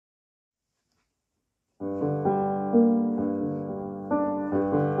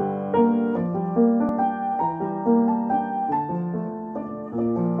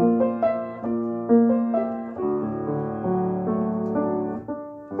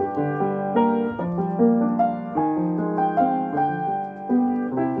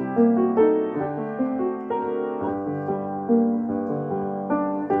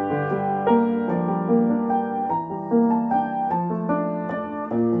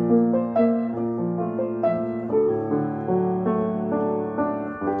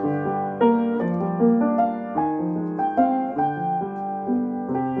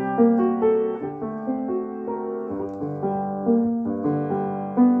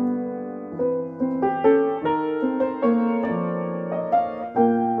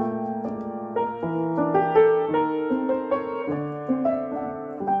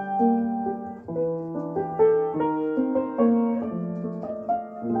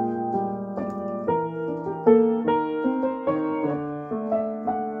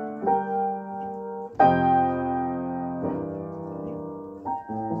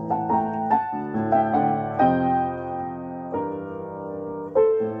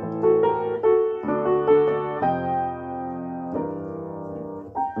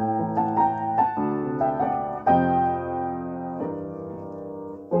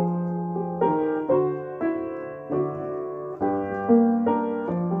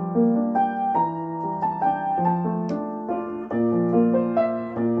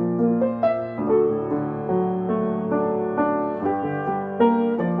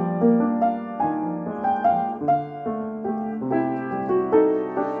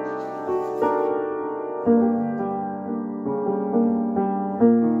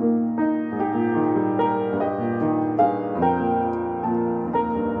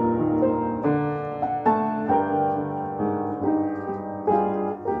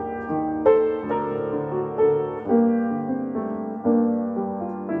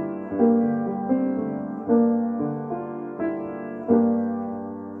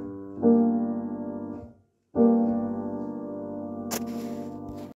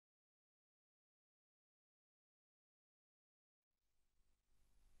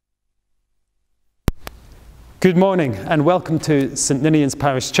Good morning and welcome to St Ninian's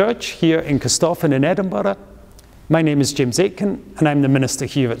Parish Church here in Corstorphine in Edinburgh. My name is James Aitken and I'm the minister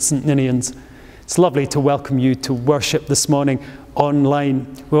here at St Ninian's. It's lovely to welcome you to worship this morning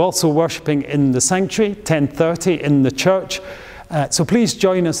online. We're also worshipping in the sanctuary, 10:30 in the church. So please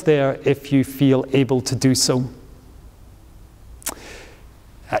join us there if you feel able to do so.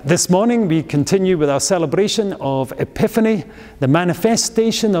 This morning we continue with our celebration of Epiphany, the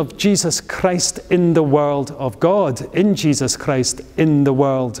manifestation of Jesus Christ in the world, of God in Jesus Christ in the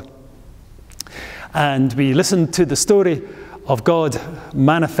world. And we listened to the story of God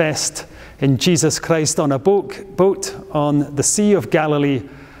manifest in Jesus Christ on a boat on the Sea of Galilee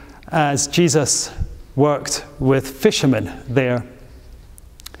as Jesus worked with fishermen there.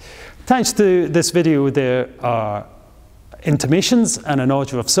 Attached to this video there are intimations and an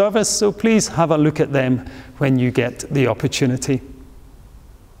order of service, so please have a look at them when you get the opportunity.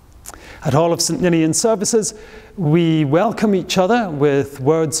 At all of St Ninian services, we welcome each other with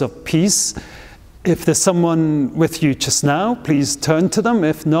words of peace. If there's someone with you just now, please turn to them.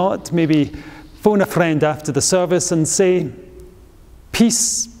 If not, maybe phone a friend after the service and say,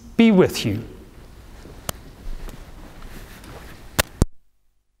 "Peace be with you."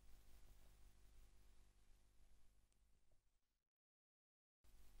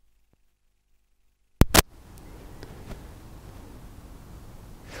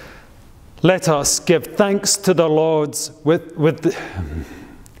 Let us give thanks to the Lord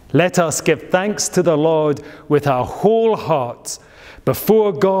Let us give thanks to the Lord with our whole hearts.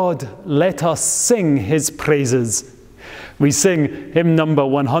 Before God, let us sing his praises. We sing hymn number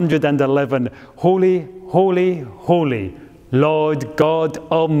 111, Holy, Holy, Holy, Lord God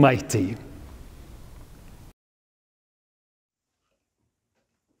Almighty.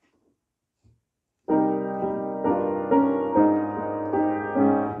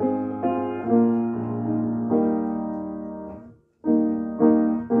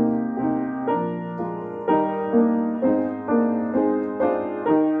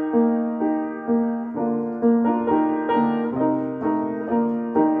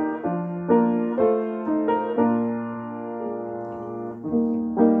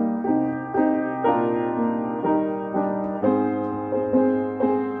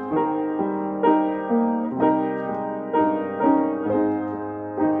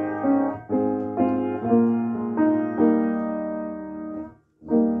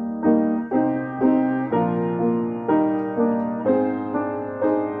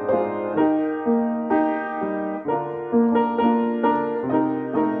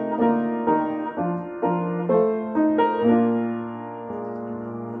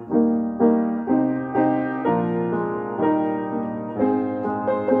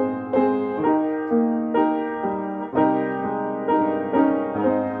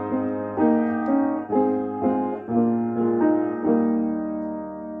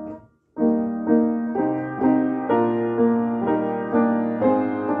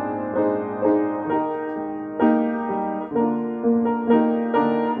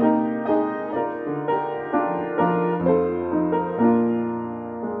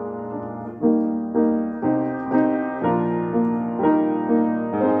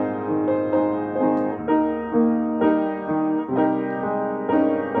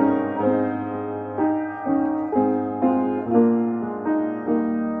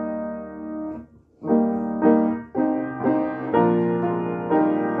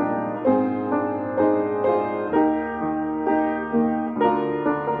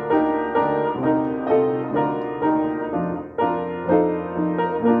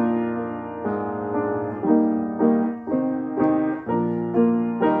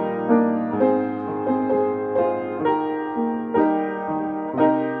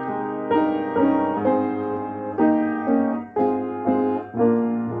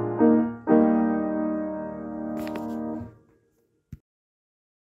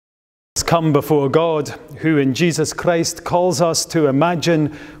 Come before God, who in Jesus Christ calls us to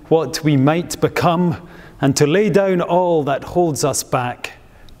imagine what we might become and to lay down all that holds us back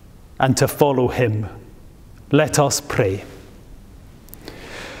and to follow him. Let us pray.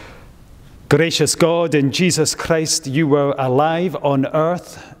 Gracious God, in Jesus Christ you were alive on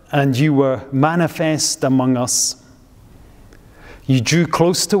earth and you were manifest among us. You drew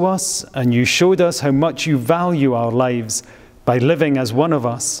close to us and you showed us how much you value our lives by living as one of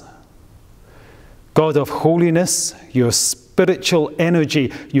us. God of holiness, your spiritual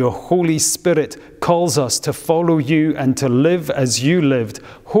energy, your Holy Spirit calls us to follow you and to live as you lived,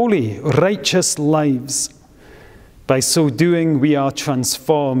 holy, righteous lives. By so doing, we are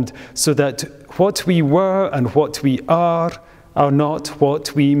transformed so that what we were and what we are not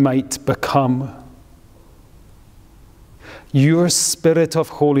what we might become. Your spirit of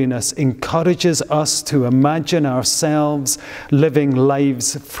holiness encourages us to imagine ourselves living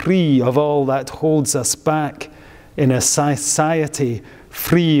lives free of all that holds us back in a society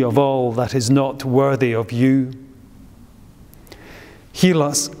free of all that is not worthy of you. Heal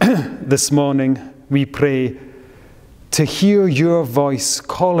us this morning, we pray, to hear your voice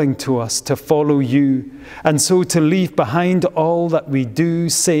calling to us to follow you, and so to leave behind all that we do,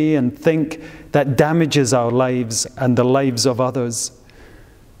 say, and think that damages our lives and the lives of others.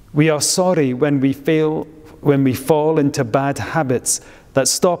 We are sorry when we fall into bad habits that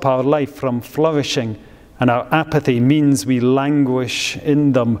stop our life from flourishing, and our apathy means we languish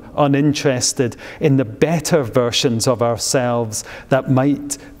in them, uninterested in the better versions of ourselves that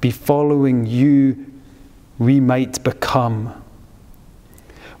might be following you, we might become.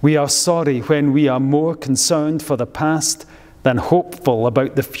 We are sorry when we are more concerned for the past than hopeful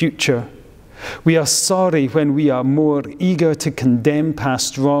about the future. We are sorry when we are more eager to condemn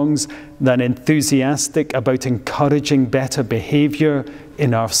past wrongs than enthusiastic about encouraging better behavior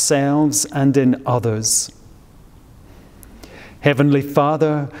in ourselves and in others. Heavenly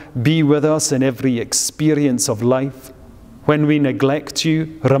Father, be with us in every experience of life. When we neglect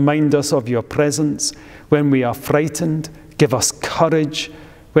you, remind us of your presence. When we are frightened, give us courage.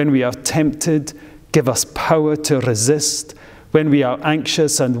 When we are tempted, give us power to resist. When we are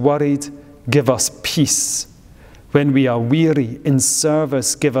anxious and worried, give us peace. When we are weary in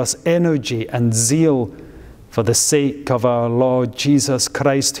service, give us energy and zeal for the sake of our Lord Jesus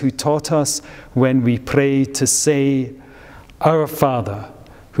Christ, who taught us when we pray to say, Our Father,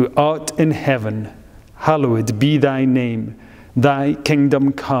 who art in heaven, hallowed be thy name. Thy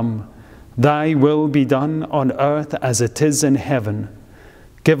kingdom come. Thy will be done on earth as it is in heaven.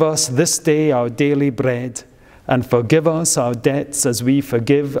 Give us this day our daily bread, and forgive us our debts as we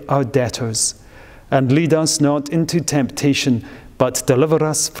forgive our debtors. And lead us not into temptation, but deliver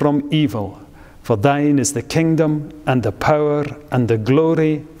us from evil. For thine is the kingdom, and the power, and the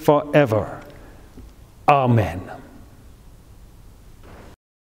glory forever. Amen.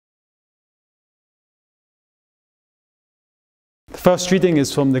 The first reading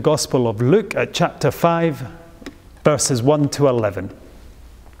is from the Gospel of Luke at chapter 5, verses 1 to 11.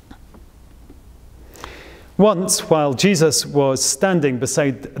 Once, while Jesus was standing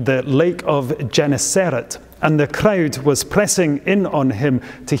beside the lake of Gennesaret, and the crowd was pressing in on him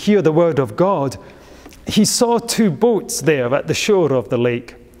to hear the word of God, he saw two boats there at the shore of the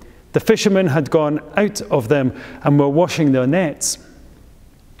lake. The fishermen had gone out of them and were washing their nets.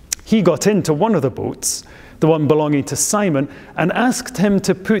 He got into one of the boats, the one belonging to Simon, and asked him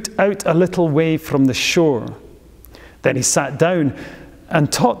to put out a little way from the shore. Then he sat down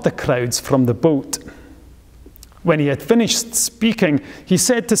and taught the crowds from the boat. When he had finished speaking, he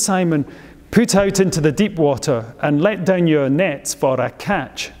said to Simon, "Put out into the deep water and let down your nets for a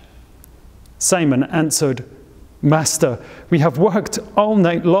catch." Simon answered, "Master, we have worked all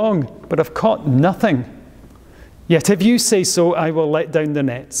night long, but have caught nothing. Yet if you say so, I will let down the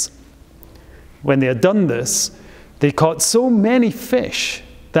nets." When they had done this, they caught so many fish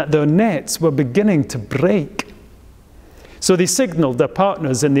that their nets were beginning to break. So they signaled their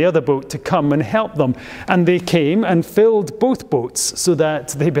partners in the other boat to come and help them, and they came and filled both boats so that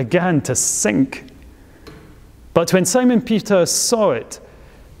they began to sink. But when Simon Peter saw it,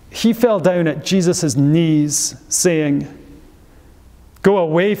 he fell down at Jesus' knees, saying, "Go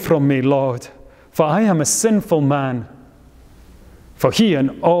away from me, Lord, for I am a sinful man." For he and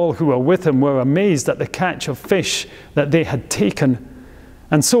all who were with him were amazed at the catch of fish that they had taken.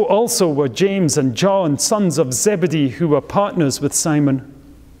 And so also were James and John, sons of Zebedee, who were partners with Simon.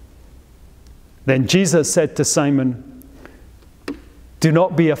 Then Jesus said to Simon, "Do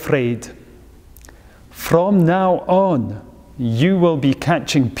not be afraid. From now on, you will be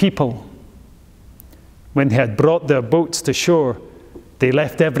catching people." When they had brought their boats to shore, they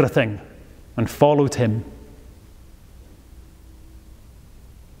left everything and followed him.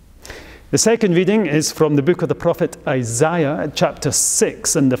 The second reading is from the book of the prophet Isaiah, chapter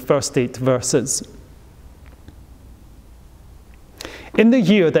 6, and the first 8 verses. In the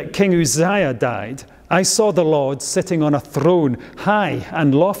year that King Uzziah died, I saw the Lord sitting on a throne, high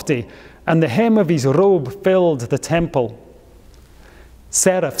and lofty, and the hem of his robe filled the temple.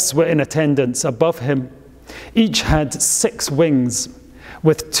 Seraphs were in attendance above him. Each had 6 wings.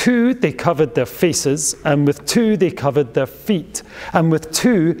 With 2 they covered their faces, and with 2 they covered their feet, and with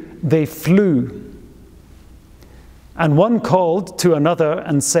 2 they flew. And one called to another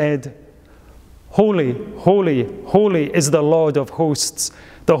and said, "Holy, holy, holy is the Lord of hosts.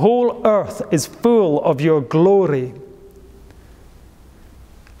 The whole earth is full of your glory."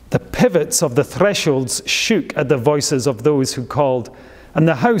 The pivots of the thresholds shook at the voices of those who called, and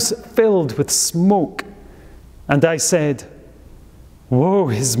the house filled with smoke. And I said, "Woe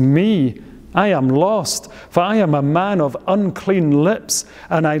is me! I am lost, for I am a man of unclean lips,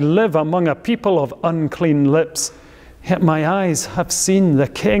 and I live among a people of unclean lips. Yet my eyes have seen the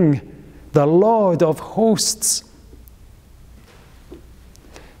King, the Lord of hosts."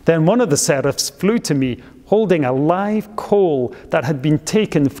 Then one of the seraphs flew to me, holding a live coal that had been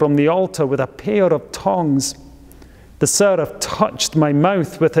taken from the altar with a pair of tongs. The seraph touched my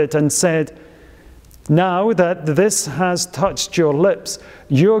mouth with it and said, "Now that this has touched your lips,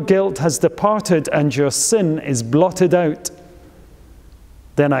 your guilt has departed and your sin is blotted out."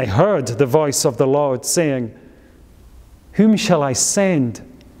 Then I heard the voice of the Lord saying, "Whom shall I send,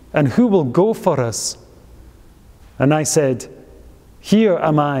 and who will go for us?" And I said, "Here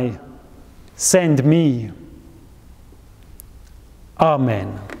am I, send me."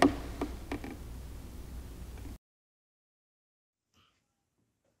 Amen.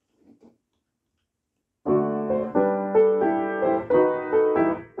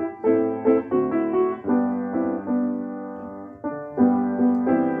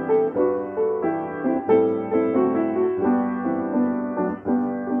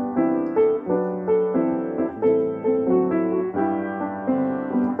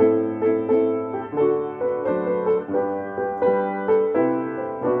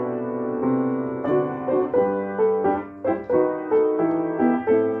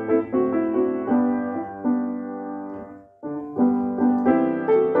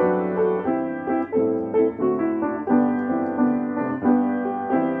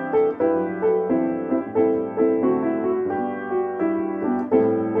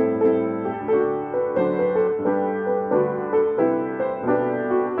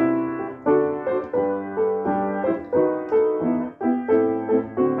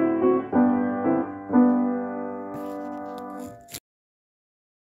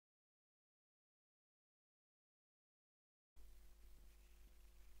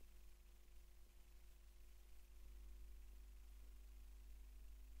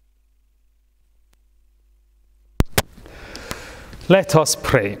 Let us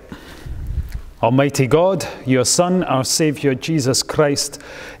pray. Almighty God, your Son, our Saviour, Jesus Christ,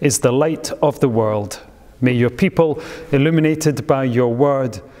 is the light of the world. May your people, illuminated by your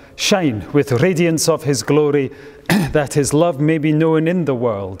word, shine with radiance of his glory, that his love may be known in the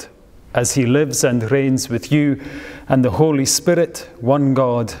world, as he lives and reigns with you and the Holy Spirit, one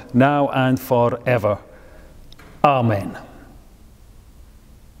God, now and forever. Amen.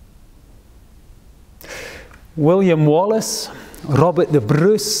 William Wallace, Robert the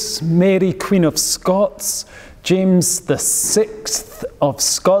Bruce, Mary Queen of Scots, James the Sixth of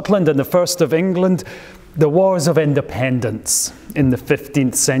Scotland and the First of England, the Wars of Independence in the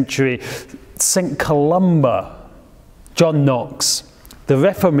 15th century, St. Columba, John Knox, the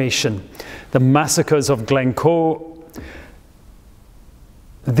Reformation, the massacres of Glencoe.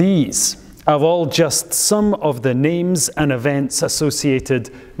 These are all just some of the names and events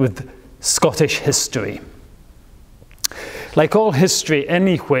associated with Scottish history. Like all history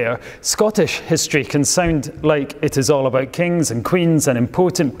anywhere, Scottish history can sound like it is all about kings and queens and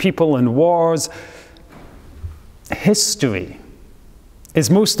important people and wars. History is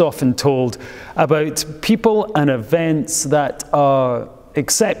most often told about people and events that are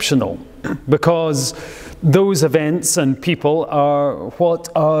exceptional, because those events and people are what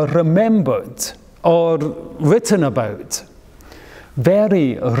are remembered or written about.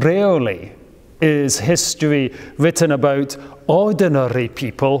 Very rarely is history written about ordinary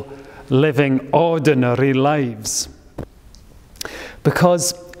people living ordinary lives,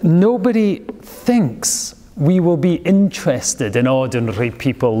 because nobody thinks we will be interested in ordinary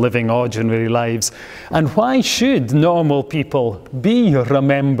people living ordinary lives. And why should normal people be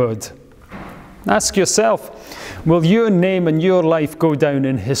remembered? Ask yourself, will your name and your life go down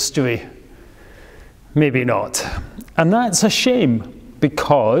in history? Maybe not. And that's a shame,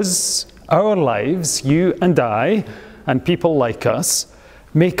 because our lives, you and I, and people like us,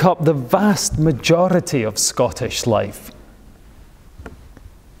 make up the vast majority of Scottish life.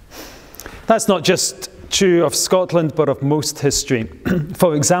 That's not just true of Scotland, but of most history.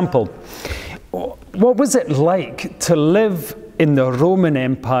 For example, what was it like to live in the Roman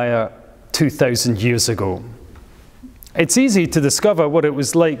Empire 2,000 years ago? It's easy to discover what it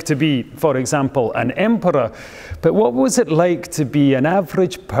was like to be, for example, an emperor, but what was it like to be an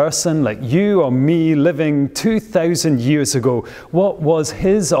average person like you or me living 2,000 years ago? What was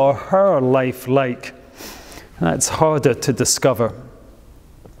his or her life like? That's harder to discover.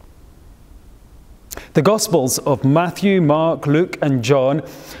 The Gospels of Matthew, Mark, Luke, and John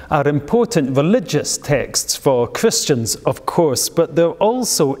are important religious texts for Christians, of course, but they're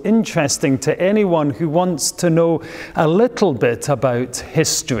also interesting to anyone who wants to know a little bit about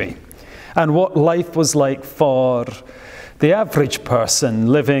history and what life was like for the average person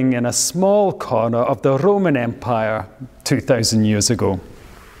living in a small corner of the Roman Empire 2,000 years ago.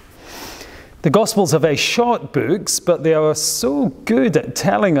 The Gospels are very short books, but they are so good at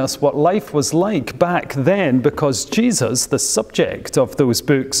telling us what life was like back then because Jesus, the subject of those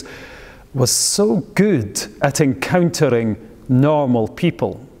books, was so good at encountering normal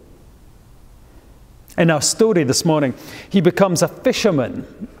people. In our story this morning, he becomes a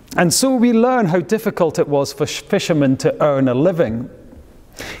fisherman, and so we learn how difficult it was for fishermen to earn a living.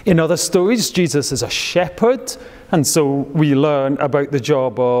 In other stories, Jesus is a shepherd, and so we learn about the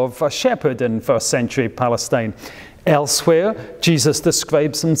job of a shepherd in first century Palestine. Elsewhere, Jesus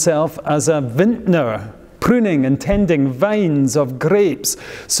describes himself as a vintner, pruning and tending vines of grapes.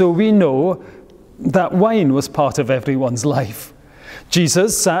 So we know that wine was part of everyone's life.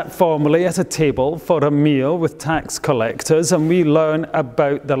 Jesus sat formerly at a table for a meal with tax collectors, and we learn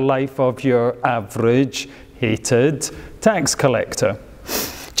about the life of your average, hated tax collector.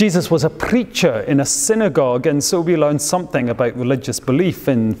 Jesus was a preacher in a synagogue, and so we learn something about religious belief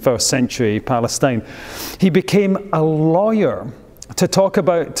in first century Palestine. He became a lawyer to talk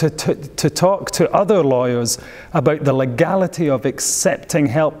to other lawyers about the legality of accepting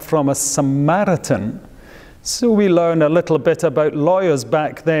help from a Samaritan. So we learn a little bit about lawyers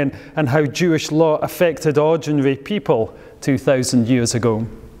back then and how Jewish law affected ordinary people 2,000 years ago.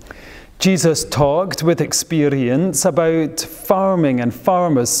 Jesus talked with experience about farming and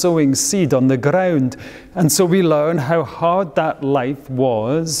farmers sowing seed on the ground. And so we learn how hard that life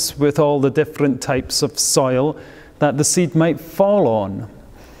was with all the different types of soil that the seed might fall on.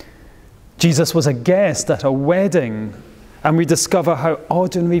 Jesus was a guest at a wedding, and we discover how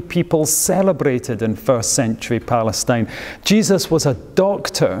ordinary people celebrated in first century Palestine. Jesus was a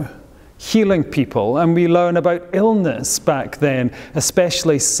doctor, healing people, and we learn about illness back then,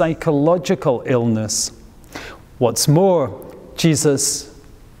 especially psychological illness. What's more, Jesus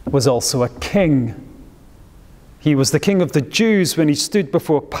was also a king. He was the king of the Jews when he stood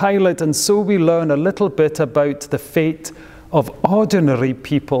before Pilate, and so we learn a little bit about the fate of ordinary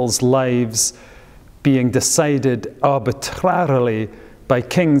people's lives being decided arbitrarily by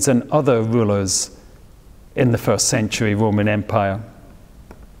kings and other rulers in the first century Roman Empire.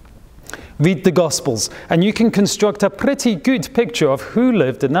 Read the Gospels, and you can construct a pretty good picture of who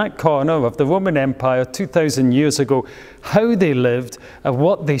lived in that corner of the Roman Empire 2,000 years ago, how they lived, and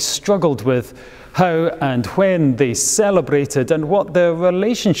what they struggled with, how and when they celebrated, and what their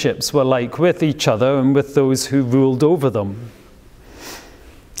relationships were like with each other and with those who ruled over them.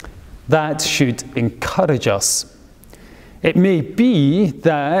 That should encourage us. It may be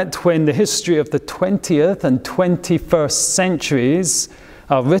that when the history of the 20th and 21st centuries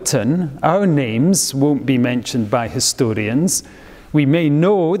are written, our names won't be mentioned by historians. We may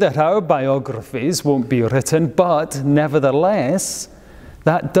know that our biographies won't be written, but nevertheless,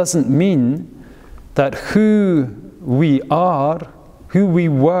 that doesn't mean that who we are, who we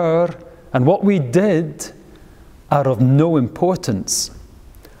were, and what we did are of no importance.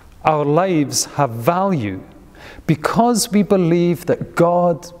 Our lives have value because we believe that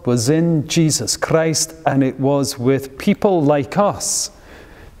God was in Jesus Christ, and it was with people like us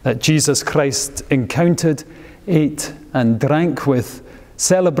that Jesus Christ encountered, ate and drank with,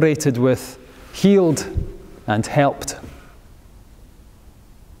 celebrated with, healed and helped.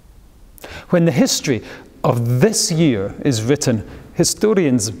 When the history of this year is written,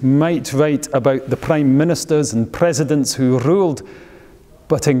 historians might write about the prime ministers and presidents who ruled,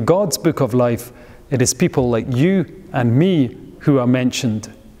 but in God's book of life, it is people like you and me who are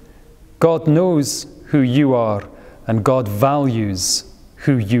mentioned. God knows who you are, and God values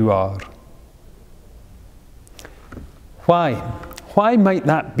who you are. Why? Why might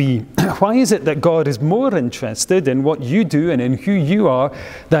that be? Why is it that God is more interested in what you do and in who you are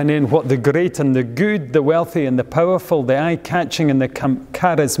than in what the great and the good, the wealthy and the powerful, the eye-catching and the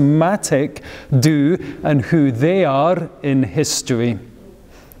charismatic do and who they are in history?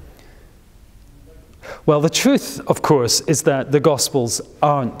 Well, the truth, of course, is that the Gospels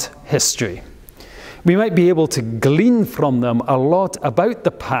aren't history. We might be able to glean from them a lot about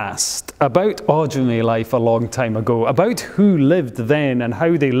the past, about ordinary life a long time ago, about who lived then and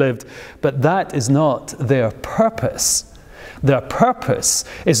how they lived, but that is not their purpose. Their purpose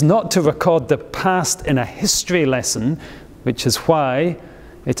is not to record the past in a history lesson, which is why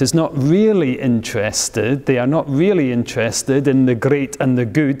It is not really interested, they are not really interested in the great and the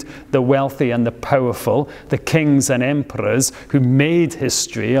good, the wealthy and the powerful, the kings and emperors who made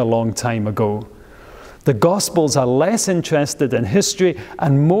history a long time ago. The Gospels are less interested in history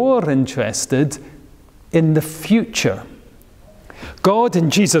and more interested in the future. God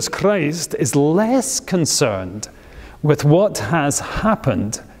in Jesus Christ is less concerned with what has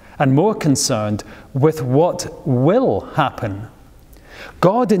happened and more concerned with what will happen.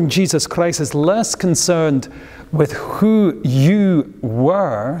 God in Jesus Christ is less concerned with who you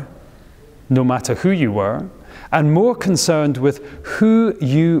were, no matter who you were, and more concerned with who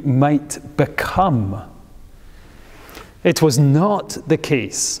you might become. It was not the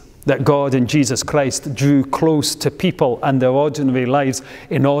case that God in Jesus Christ drew close to people and their ordinary lives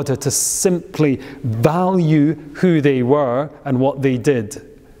in order to simply value who they were and what they did.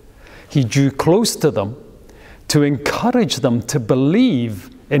 He drew close to them to encourage them to believe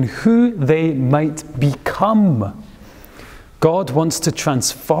in who they might become. God wants to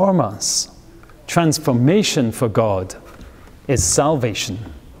transform us. Transformation for God is salvation.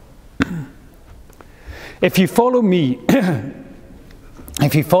 If you follow me,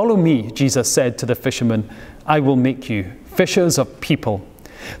 Jesus said to the fishermen, I will make you fishers of people.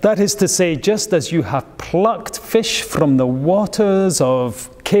 That is to say, just as you have plucked fish from the waters of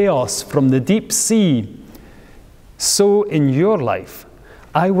chaos, from the deep sea, so in your life,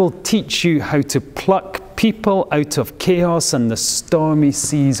 I will teach you how to pluck people out of chaos and the stormy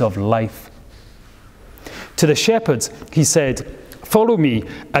seas of life. To the shepherds, he said, follow me,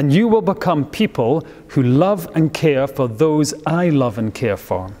 and you will become people who love and care for those I love and care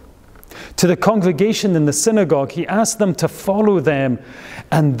for. To the congregation in the synagogue, he asked them to follow them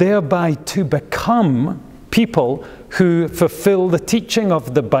and thereby to become people who fulfill the teaching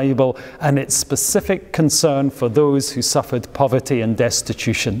of the Bible and its specific concern for those who suffered poverty and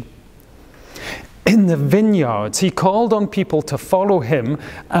destitution. In the vineyards, he called on people to follow him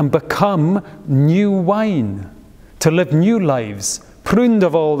and become new wine, to live new lives, pruned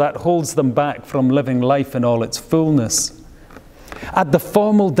of all that holds them back from living life in all its fullness. At the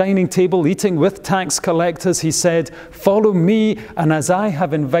formal dining table, eating with tax collectors, he said, follow me, and as I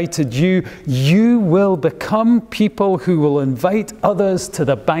have invited you, you will become people who will invite others to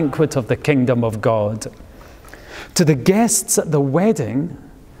the banquet of the kingdom of God. To the guests at the wedding,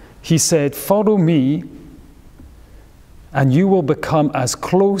 he said, follow me, and you will become as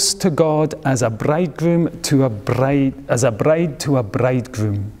close to God as a bridegroom to a bride, as a bride to a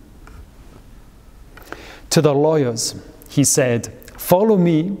bridegroom. To the lawyers, he said, follow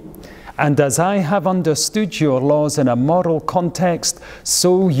me, and as I have understood your laws in a moral context,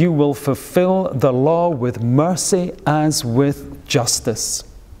 so you will fulfill the law with mercy as with justice.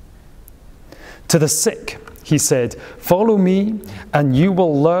 To the sick, he said, follow me, and you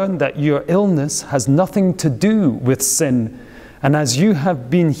will learn that your illness has nothing to do with sin. And as you have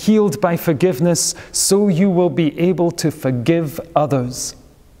been healed by forgiveness, so you will be able to forgive others.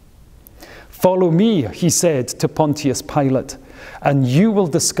 Follow me, he said to Pontius Pilate, and you will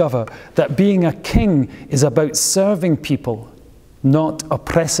discover that being a king is about serving people, not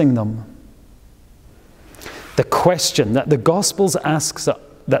oppressing them. The question that the Gospels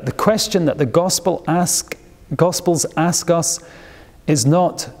ask us is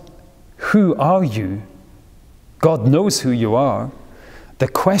not, who are you? God knows who you are. The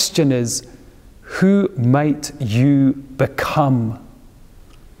question is, who might you become?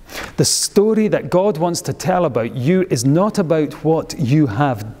 The story that God wants to tell about you is not about what you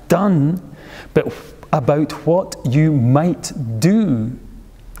have done, but about what you might do.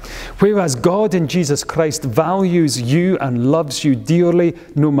 Whereas God in Jesus Christ values you and loves you dearly,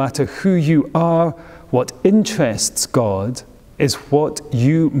 no matter who you are, what interests God is what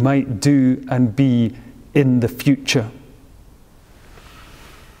you might do and be in the future.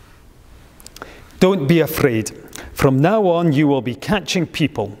 Don't be afraid. From now on, you will be catching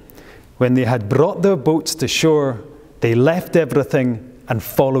people. When they had brought their boats to shore, they left everything and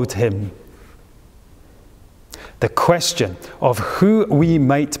followed him. The question of who we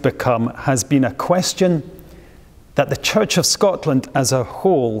might become has been a question that the Church of Scotland as a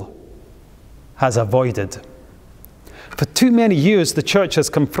whole has avoided. For too many years, the Church has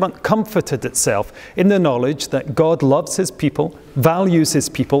comforted itself in the knowledge that God loves his people, values his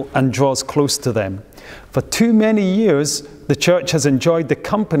people, and draws close to them. For too many years, the Church has enjoyed the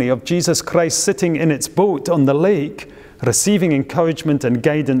company of Jesus Christ sitting in its boat on the lake, receiving encouragement and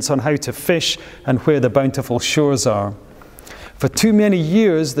guidance on how to fish and where the bountiful shores are. For too many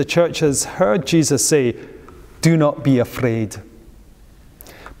years, the Church has heard Jesus say, do not be afraid,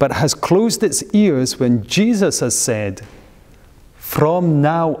 but has closed its ears when Jesus has said, from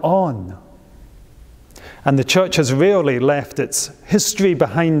now on. And the church has rarely left its history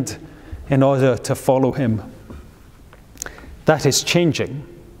behind in order to follow him. That is changing.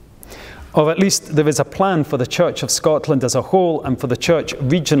 Or at least there is a plan for the Church of Scotland as a whole, and for the church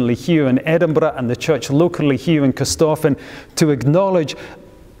regionally here in Edinburgh and the church locally here in Corstorphine, to acknowledge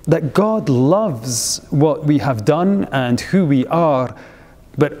that God loves what we have done and who we are,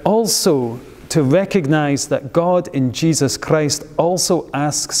 but also to recognize that God in Jesus Christ also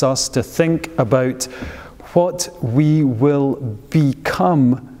asks us to think about what we will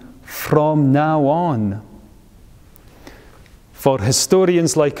become from now on. For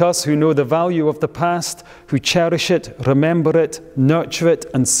historians like us who know the value of the past, who cherish it, remember it, nurture it,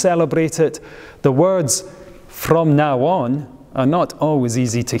 and celebrate it, the words "from now on" are not always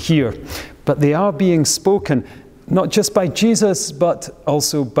easy to hear, but they are being spoken not just by Jesus, but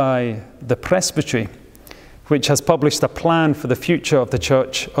also by the Presbytery, which has published a plan for the future of the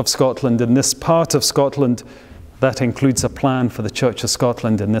Church of Scotland in this part of Scotland. That includes a plan for the Church of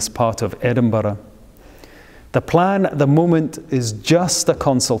Scotland in this part of Edinburgh. The plan at the moment is just a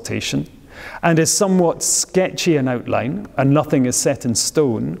consultation and is somewhat sketchy in outline, and nothing is set in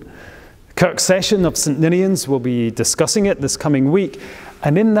stone. Kirk Session of St Ninian's will be discussing it this coming week,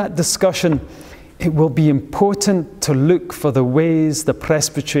 and in that discussion it will be important to look for the ways the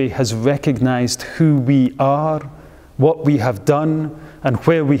Presbytery has recognised who we are, what we have done, and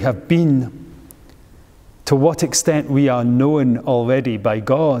where we have been, to what extent we are known already by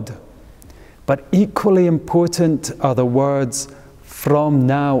God. But equally important are the words "from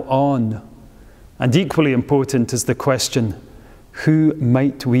now on." And equally important is the question, who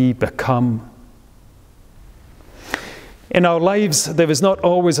might we become? In our lives, there is not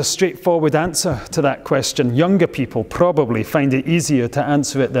always a straightforward answer to that question. Younger people probably find it easier to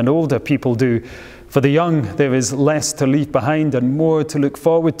answer it than older people do. For the young, there is less to leave behind and more to look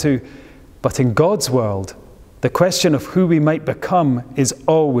forward to. But in God's world, the question of who we might become is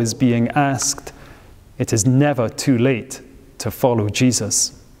always being asked. It is never too late to follow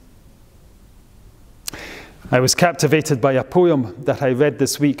Jesus. I was captivated by a poem that I read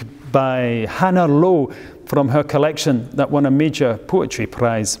this week by Hannah Lowe from her collection that won a major poetry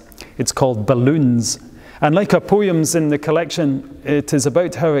prize. It's called Balloons. And like her poems in the collection, it is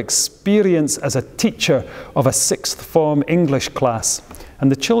about her experience as a teacher of a sixth form English class and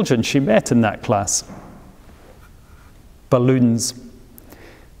the children she met in that class. Balloons.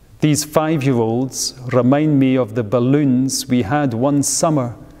 These 5-year-olds remind me of the balloons we had one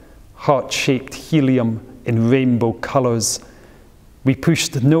summer, heart-shaped helium in rainbow colours. We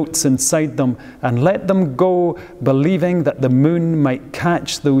pushed notes inside them and let them go, believing that the moon might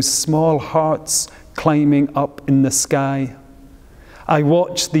catch those small hearts climbing up in the sky. I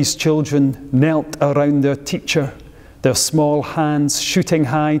watched these children knelt around their teacher, their small hands shooting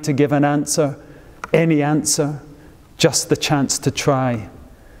high to give an answer, any answer, just the chance to try.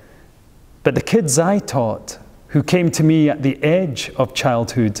 But the kids I taught, who came to me at the edge of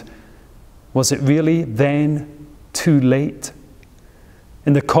childhood, was it really then too late?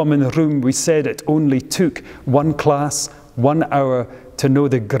 In the common room, we said it only took one class, 1 hour to know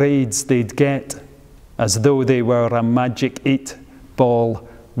the grades they'd get, as though they were a magic 8-ball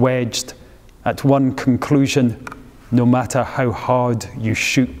wedged at one conclusion, no matter how hard you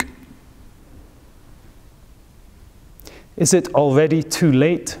shook. Is it already too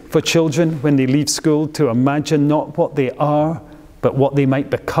late for children when they leave school to imagine not what they are, but what they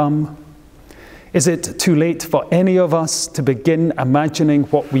might become? Is it too late for any of us to begin imagining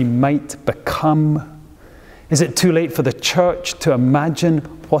what we might become? Is it too late for the church to imagine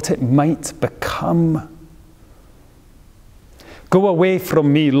what it might become? "Go away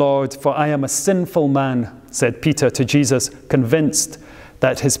from me, Lord, for I am a sinful man," said Peter to Jesus, convinced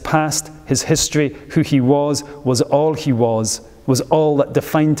that his past, his history, who he was all he was all that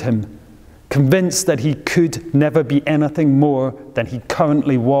defined him, convinced that he could never be anything more than he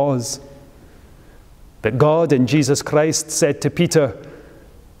currently was. But God in Jesus Christ said to Peter,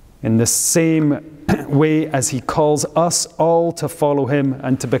 in the same way as he calls us all to follow him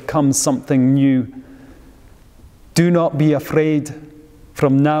and to become something new, "Do not be afraid.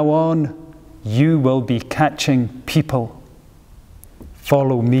 From now on, you will be catching people.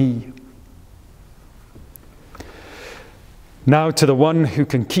 Follow me." Now to the one who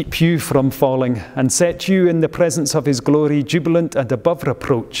can keep you from falling and set you in the presence of his glory, jubilant and above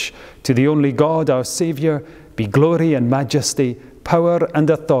reproach, to the only God, our Saviour, be glory and majesty, power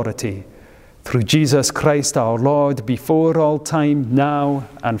and authority, through Jesus Christ our Lord, before all time, now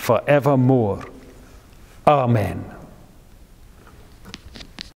and forevermore. Amen.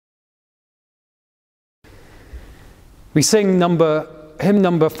 We sing hymn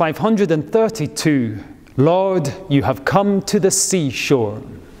number 532, Lord, you have come to the seashore.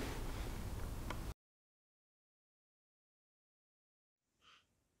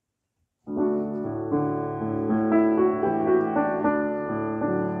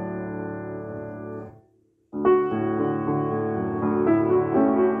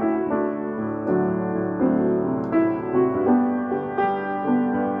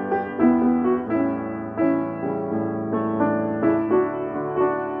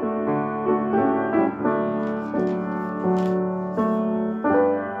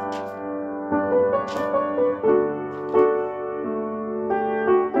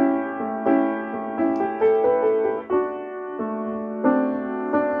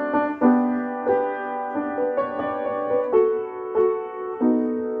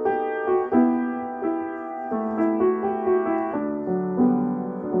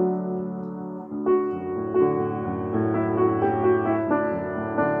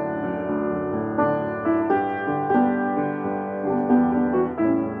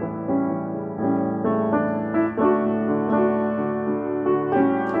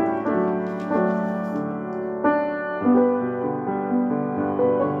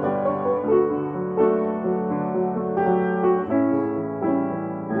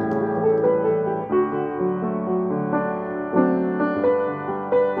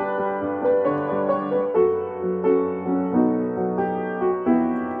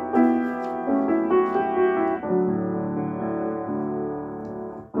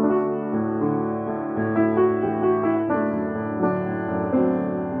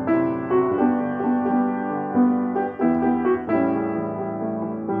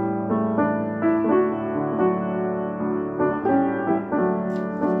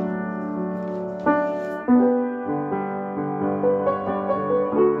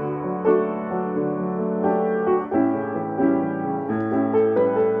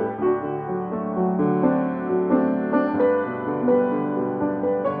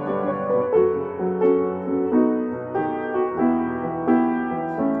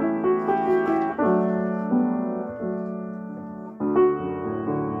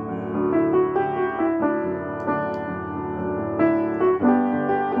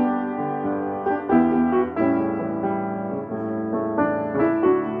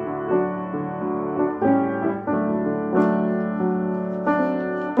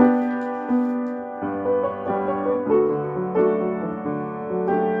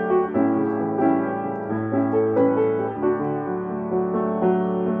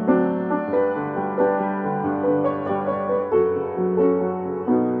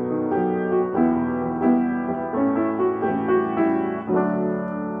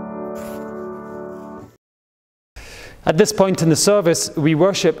 At this point in the service, we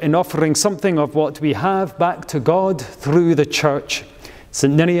worship in offering something of what we have back to God through the church.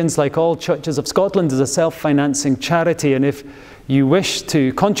 St Ninian's, like all churches of Scotland, is a self-financing charity, and if you wish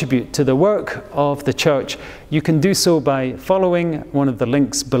to contribute to the work of the church, you can do so by following one of the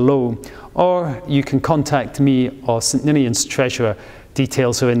links below, or you can contact me or St Ninian's treasurer.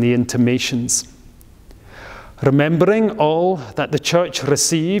 Details are in the intimations. Remembering all that the church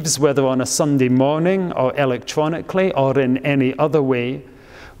receives, whether on a Sunday morning or electronically or in any other way,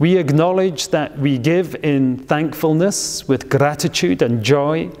 we acknowledge that we give in thankfulness, with gratitude and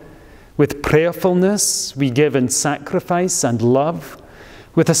joy, with prayerfulness, we give in sacrifice and love,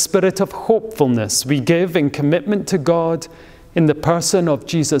 with a spirit of hopefulness, we give in commitment to God in the person of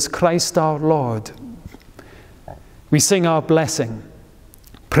Jesus Christ our Lord. We sing our blessing.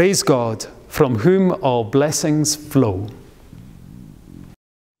 Praise God, from whom all blessings flow.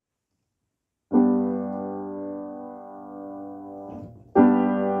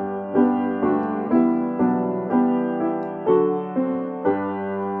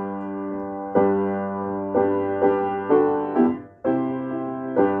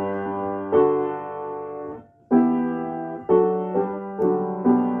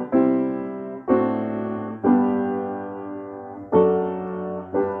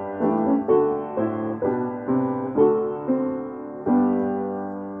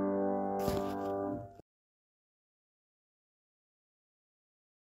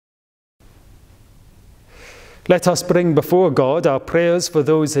 Let us bring before God our prayers for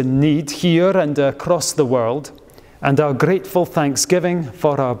those in need here and across the world, and our grateful thanksgiving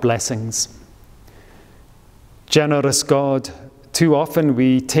for our blessings. Generous God, too often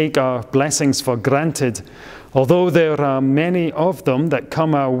we take our blessings for granted, although there are many of them that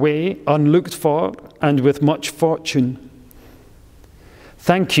come our way unlooked for and with much fortune.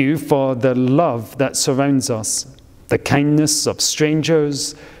 Thank you for the love that surrounds us, the kindness of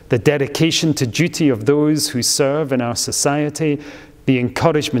strangers, the dedication to duty of those who serve in our society, the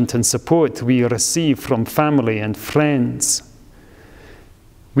encouragement and support we receive from family and friends.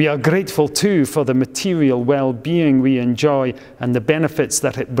 We are grateful too for the material well-being we enjoy and the benefits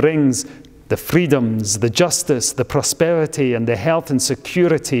that it brings, the freedoms, the justice, the prosperity, and the health and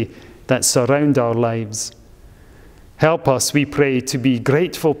security that surround our lives. Help us, we pray, to be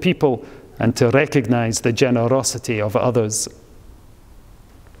grateful people and to recognize the generosity of others.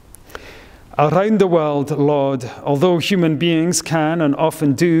 Around the world, Lord, although human beings can and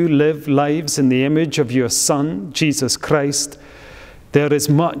often do live lives in the image of your Son, Jesus Christ, there is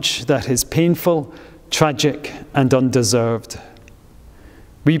much that is painful, tragic, and undeserved.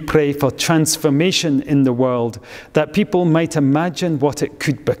 We pray for transformation in the world, that people might imagine what it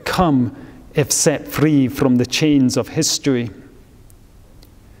could become if set free from the chains of history.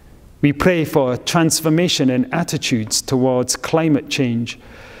 We pray for a transformation in attitudes towards climate change,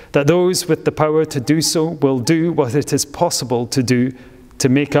 that those with the power to do so will do what it is possible to do to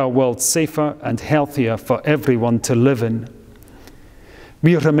make our world safer and healthier for everyone to live in.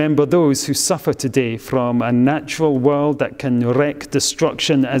 We remember those who suffer today from a natural world that can wreak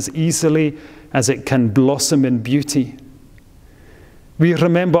destruction as easily as it can blossom in beauty. We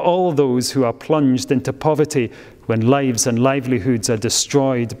remember all those who are plunged into poverty when lives and livelihoods are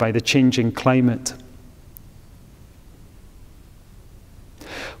destroyed by the changing climate.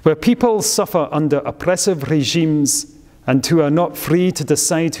 Where people suffer under oppressive regimes and who are not free to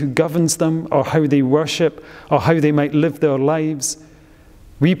decide who governs them or how they worship or how they might live their lives,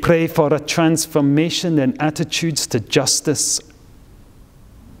 we pray for a transformation in attitudes to justice.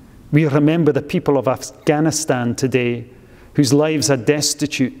 We remember the people of Afghanistan today, whose lives are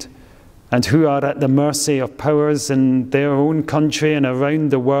destitute and who are at the mercy of powers in their own country and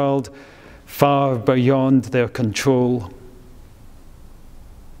around the world far beyond their control.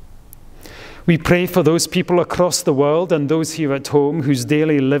 We pray for those people across the world and those here at home whose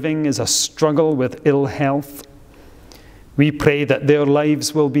daily living is a struggle with ill health. We pray that their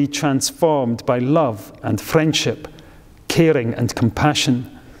lives will be transformed by love and friendship, caring and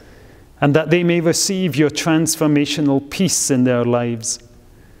compassion, and that they may receive your transformational peace in their lives.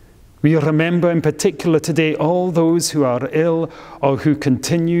 We remember in particular today all those who are ill or who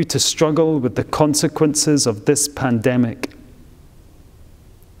continue to struggle with the consequences of this pandemic.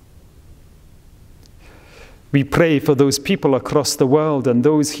 We pray for those people across the world and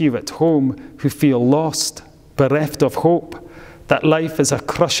those here at home who feel lost, bereft of hope, that life is a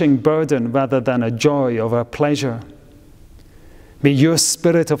crushing burden rather than a joy or a pleasure. May your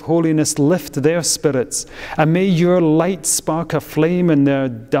Spirit of holiness lift their spirits, and may your light spark a flame in their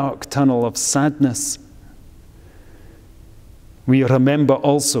dark tunnel of sadness. We remember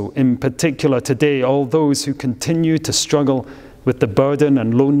also, in particular today, all those who continue to struggle with the burden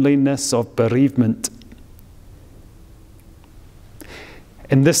and loneliness of bereavement.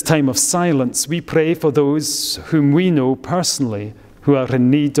 In this time of silence, we pray for those whom we know personally who are in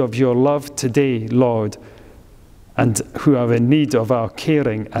need of your love today, Lord, and who are in need of our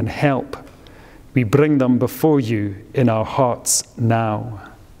caring and help. We bring them before you in our hearts now.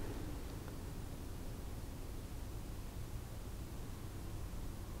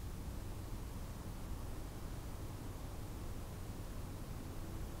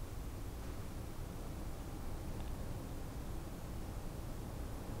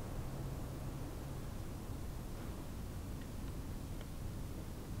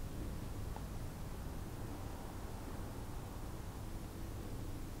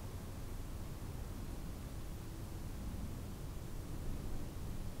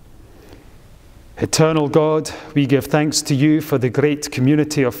 Eternal God, we give thanks to you for the great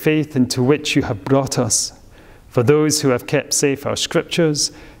community of faith into which you have brought us, for those who have kept safe our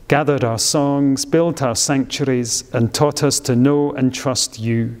scriptures, gathered our songs, built our sanctuaries, and taught us to know and trust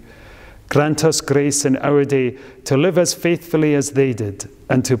you. Grant us grace in our day to live as faithfully as they did,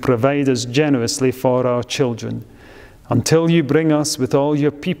 and to provide as generously for our children, until you bring us with all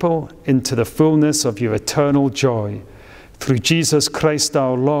your people into the fullness of your eternal joy. Through Jesus Christ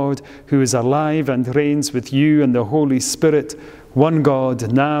our Lord, who is alive and reigns with you and the Holy Spirit, one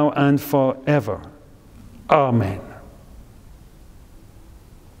God, now and forever. Amen.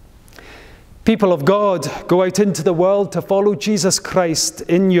 People of God, go out into the world to follow Jesus Christ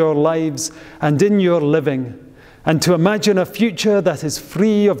in your lives and in your living, and to imagine a future that is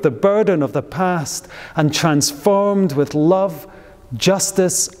free of the burden of the past and transformed with love,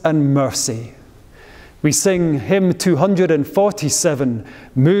 justice, and mercy. We sing hymn 247,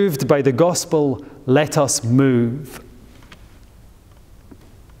 Moved by the Gospel, Let Us Move.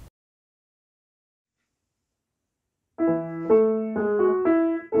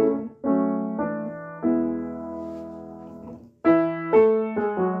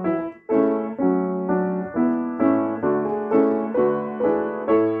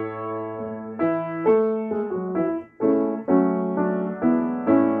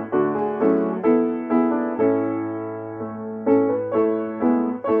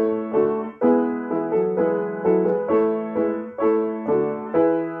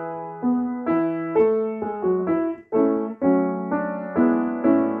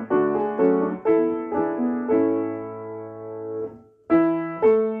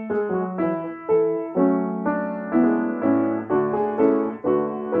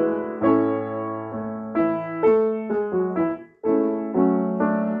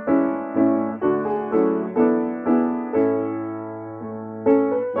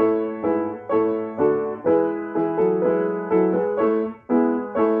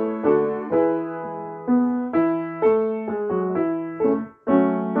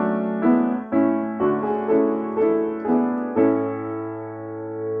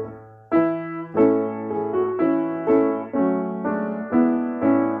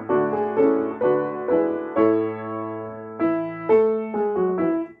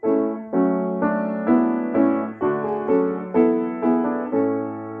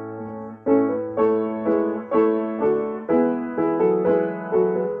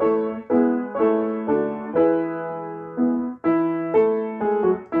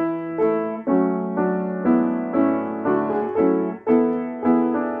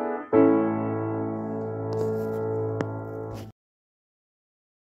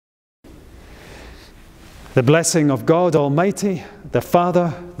 The blessing of God Almighty, the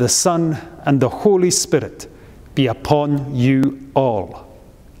Father, the Son, and the Holy Spirit be upon you all.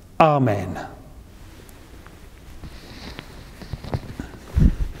 Amen.